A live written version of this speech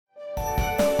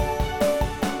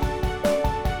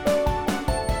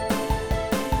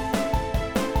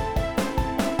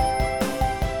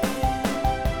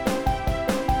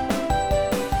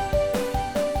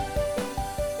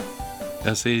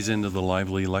Essays into the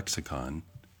Lively Lexicon,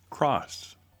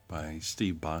 Cross by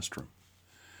Steve Bostrom.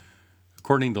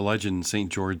 According to legend, St.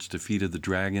 George defeated the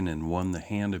dragon and won the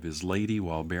hand of his lady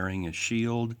while bearing a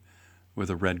shield with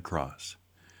a red cross.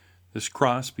 This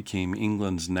cross became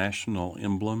England's national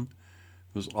emblem.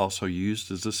 It was also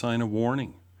used as a sign of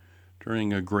warning.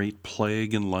 During a great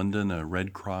plague in London, a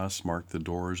red cross marked the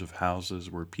doors of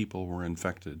houses where people were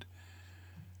infected.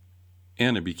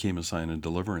 And it became a sign of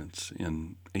deliverance.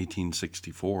 In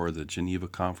 1864, the Geneva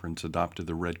Conference adopted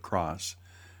the Red Cross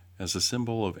as a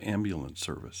symbol of ambulance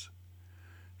service.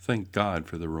 Thank God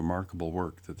for the remarkable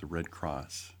work that the Red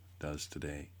Cross does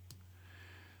today.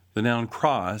 The noun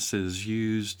cross is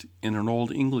used in an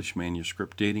Old English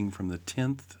manuscript dating from the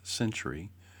 10th century.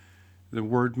 The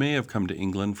word may have come to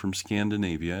England from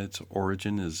Scandinavia. Its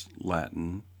origin is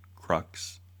Latin,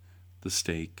 crux, the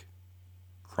stake,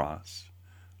 cross,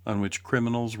 on which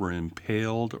criminals were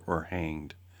impaled or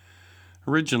hanged.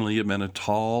 Originally, it meant a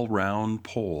tall, round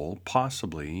pole.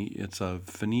 Possibly, it's of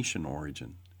Phoenician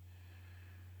origin.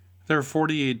 There are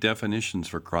 48 definitions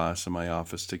for cross in my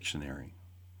office dictionary.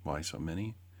 Why so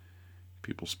many?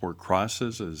 People sport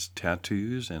crosses as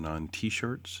tattoos and on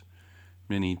t-shirts.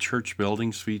 Many church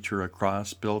buildings feature a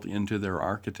cross built into their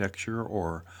architecture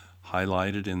or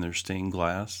highlighted in their stained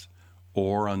glass,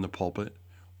 or on the pulpit,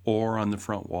 or on the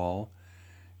front wall.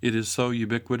 It is so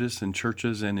ubiquitous in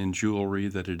churches and in jewelry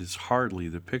that it is hardly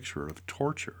the picture of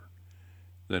torture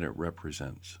that it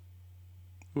represents.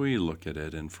 We look at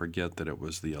it and forget that it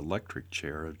was the electric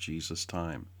chair of Jesus'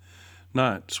 time,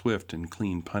 not swift and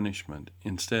clean punishment.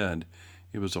 Instead,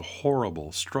 it was a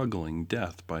horrible, struggling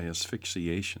death by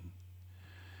asphyxiation.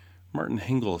 Martin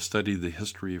Hengel studied the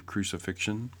history of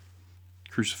crucifixion.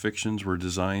 Crucifixions were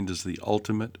designed as the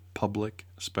ultimate public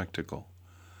spectacle.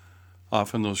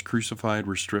 Often those crucified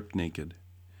were stripped naked.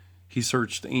 He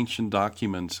searched ancient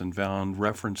documents and found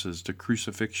references to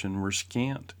crucifixion were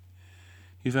scant.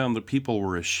 He found that people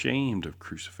were ashamed of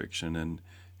crucifixion, and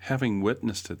having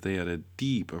witnessed it, they had a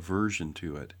deep aversion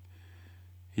to it.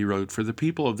 He wrote, "For the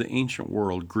people of the ancient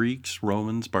world, Greeks,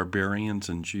 Romans, barbarians,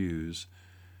 and Jews,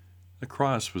 the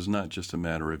cross was not just a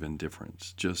matter of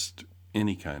indifference, just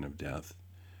any kind of death.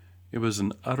 It was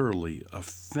an utterly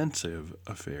offensive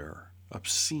affair,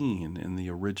 obscene in the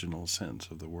original sense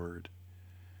of the word.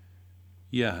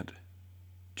 Yet,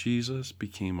 Jesus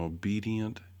became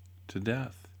obedient to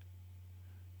death."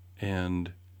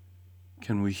 And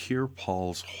can we hear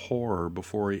Paul's horror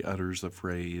before he utters the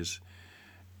phrase,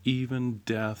 "even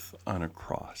death on a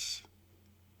cross"?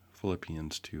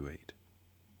 Philippians 2:8.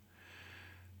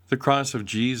 The cross of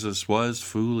Jesus was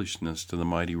foolishness to the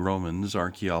mighty Romans.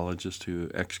 Archaeologists who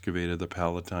excavated the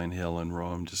Palatine Hill in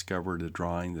Rome discovered a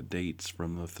drawing that dates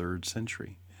from the 3rd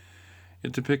century.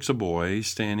 It depicts a boy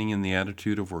standing in the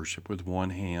attitude of worship with one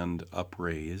hand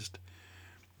upraised.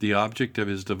 The object of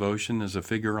his devotion is a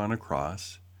figure on a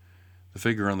cross. The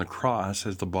figure on the cross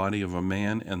has the body of a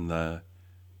man and the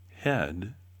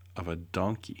head of a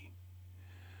donkey.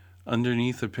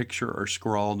 Underneath the picture are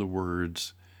scrawled the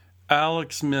words,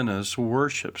 "Alexmenos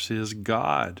worships his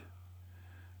God."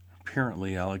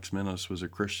 Apparently, Alexmenos was a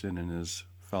Christian and his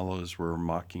fellows were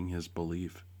mocking his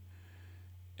belief.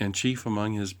 And chief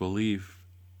among his belief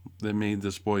that made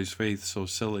this boy's faith so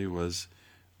silly was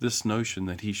this notion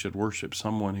that he should worship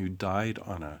someone who died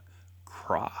on a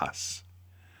cross.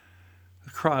 The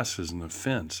cross is an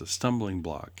offense, a stumbling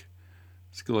block.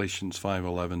 As Galatians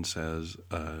 5:11 says,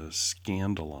 a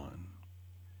scandalon.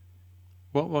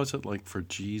 What was it like for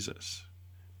Jesus,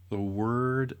 the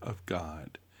Word of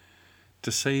God,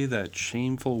 to say that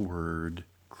shameful word,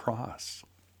 cross?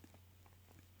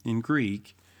 In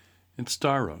Greek, it's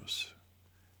stauros,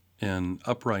 an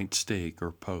upright stake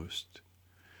or post.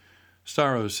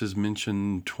 Stauros is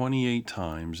mentioned 28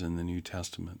 times in the New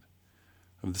Testament.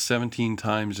 Of the 17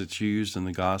 times it's used in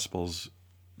the Gospels,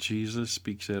 Jesus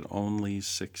speaks it only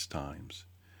 6 times.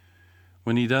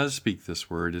 When he does speak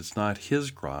this word, it's not his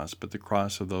cross, but the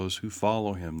cross of those who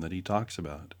follow him that he talks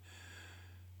about.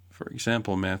 For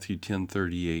example, Matthew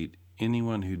 10:38,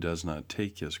 "Anyone who does not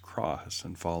take his cross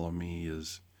and follow me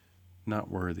is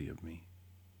not worthy of me."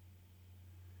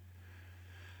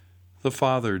 The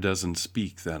Father doesn't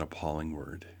speak that appalling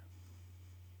word.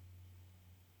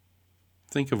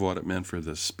 Think of what it meant for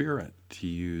the Spirit to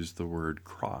use the word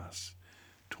cross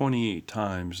 28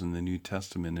 times in the New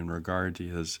Testament in regard to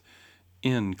his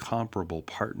incomparable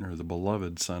partner, the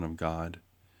beloved Son of God.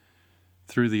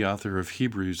 Through the author of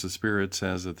Hebrews, the Spirit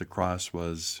says that the cross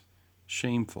was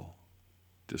shameful,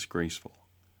 disgraceful.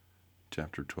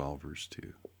 Chapter 12, verse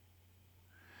 2.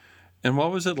 And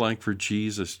what was it like for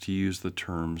Jesus to use the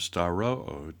term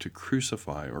stauroo, to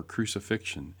crucify or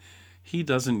crucifixion? He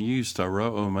doesn't use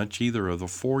staroo much either. Of the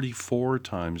 44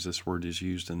 times this word is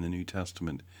used in the New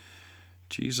Testament,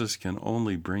 Jesus can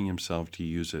only bring himself to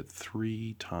use it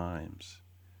 3 times,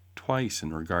 twice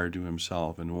in regard to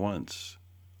himself and once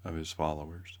of his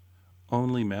followers.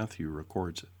 Only Matthew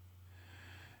records it.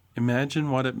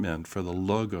 Imagine what it meant for the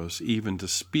Logos even to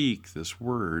speak this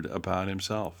word about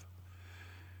himself.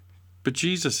 But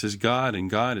Jesus is God, and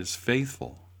God is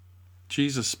faithful.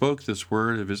 Jesus spoke this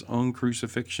word of his own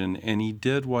crucifixion, and he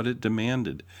did what it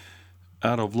demanded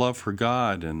out of love for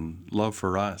God and love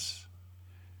for us.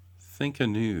 Think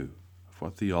anew of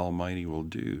what the Almighty will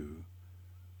do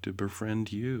to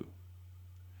befriend you.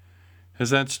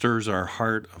 As that stirs our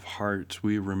heart of hearts,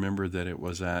 we remember that it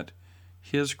was at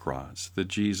his cross that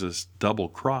Jesus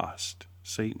double-crossed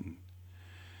Satan.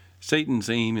 Satan's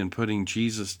aim in putting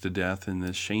Jesus to death in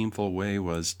this shameful way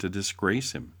was to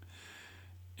disgrace him.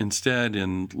 Instead,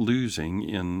 in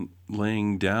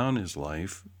laying down his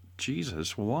life,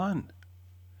 Jesus won.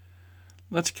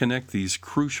 Let's connect these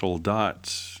crucial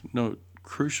dots. Note,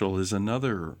 crucial is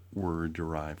another word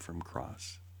derived from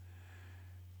cross.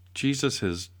 Jesus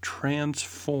has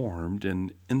transformed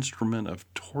an instrument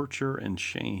of torture and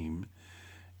shame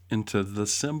into the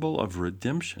symbol of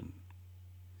redemption.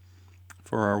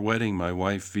 For our wedding, my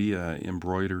wife Via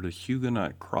embroidered a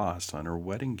Huguenot cross on her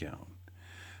wedding gown.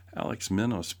 Alex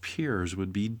Minos' peers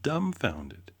would be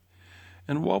dumbfounded.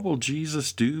 And what will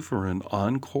Jesus do for an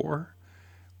encore?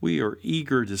 We are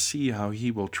eager to see how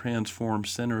he will transform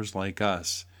sinners like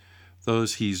us,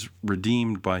 those he's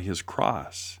redeemed by his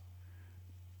cross,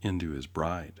 into his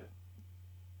bride.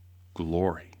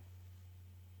 Glory.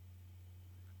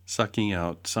 Sucking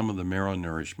out some of the marrow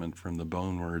nourishment from the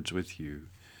bone words with you,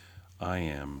 I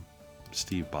am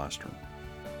Steve Bostrom.